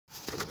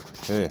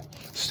Hey,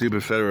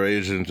 stupid federal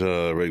agent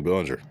Rick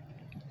Billinger.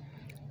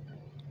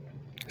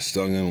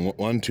 Stung in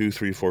 1, 2,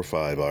 3, 4,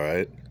 5. All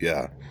right,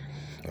 yeah.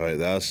 All right,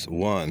 that's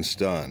one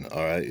stun.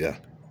 All right, yeah.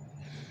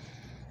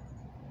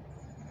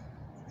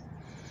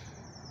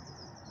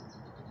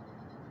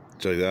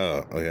 Check that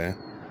out. Okay.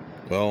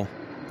 Well,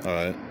 all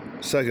right.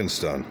 Second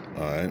stun.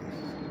 All right.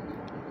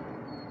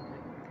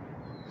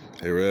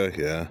 Hey Rick,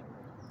 yeah.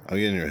 I'm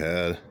getting your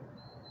head.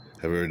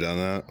 Have you ever done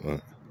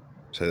that?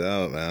 Check that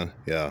out, man.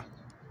 Yeah.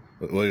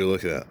 What are you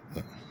looking at?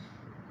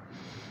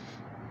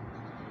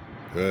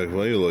 Rick,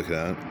 what are you looking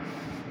at?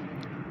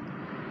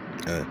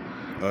 Yeah.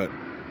 Alright.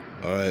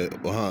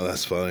 Alright. Wow,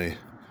 that's funny.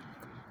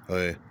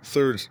 Okay.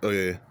 Third.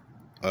 Okay.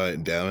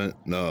 Alright, damn it.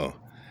 No.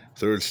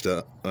 Third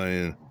stun.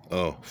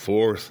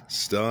 Fourth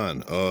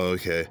stun. Oh,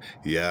 okay.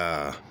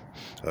 Yeah.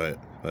 Alright.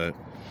 Alright.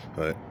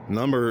 Alright.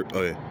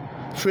 Okay.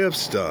 Fifth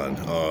stun.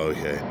 Oh,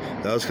 okay.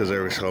 That was because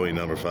everybody's calling me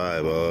number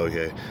 5. Oh,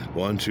 okay.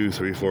 1, 2,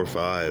 3, 4,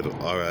 5.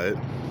 Alright.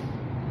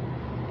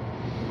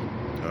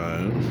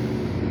 Alright.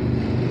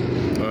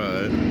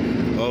 Alright.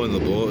 Oh, and the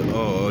bullet.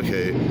 Oh,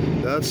 okay.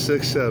 That's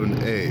 6,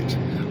 7, 8.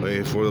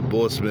 Okay, for the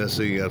bullets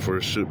missing and for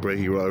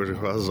breaking Robert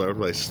across his arm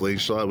by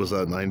slingshot, was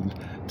that 9,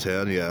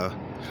 10? Yeah.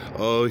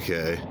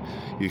 Okay.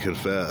 You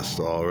confessed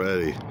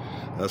already.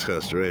 That's kind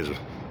of strange.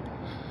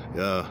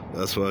 Yeah,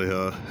 that's funny,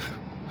 huh?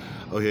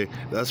 Okay,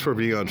 that's for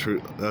being on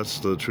truth. That's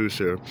the truth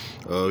serum.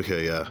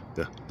 Okay, yeah.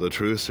 The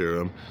truth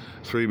serum.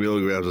 3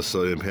 milligrams of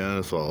sodium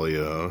pentothal, you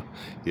know.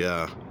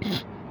 Yeah.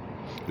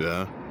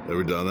 Yeah.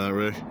 Ever done that,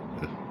 Rick?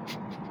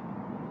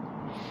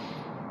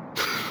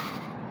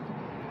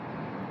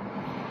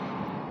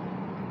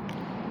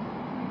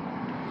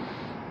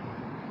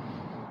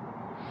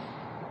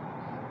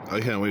 I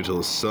can't wait till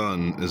the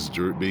sun is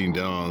being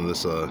down on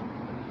this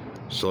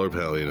solar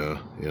panel, you know.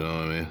 You know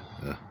what I mean?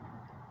 Yeah.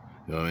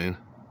 You know what I mean?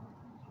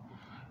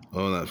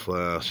 Oh, that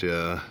flash,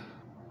 yeah.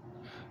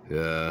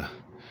 Yeah.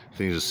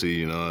 Things to see,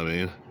 you know what I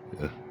mean?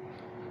 Yeah.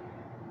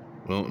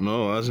 Well,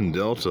 no, I was in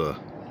Delta.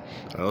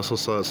 I also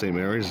saw it at St.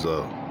 Mary's,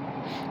 though.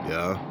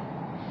 Yeah.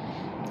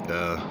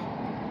 Yeah.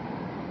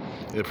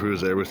 It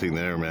proves everything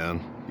there,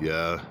 man.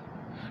 Yeah.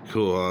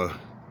 Cool, huh?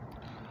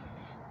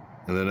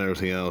 And then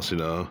everything else, you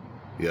know.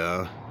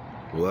 Yeah.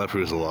 Well, that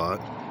proves a lot.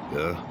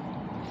 Yeah.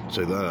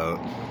 Check that out.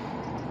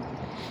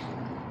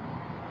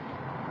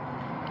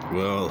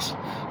 Well,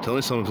 tell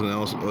me something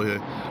else. Okay.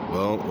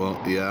 Well,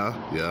 yeah.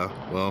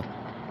 Well,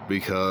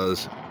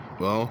 because,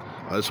 well,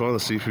 I just wanted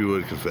to see if you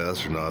would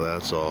confess or not.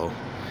 That's all.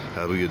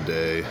 Have a good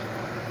day.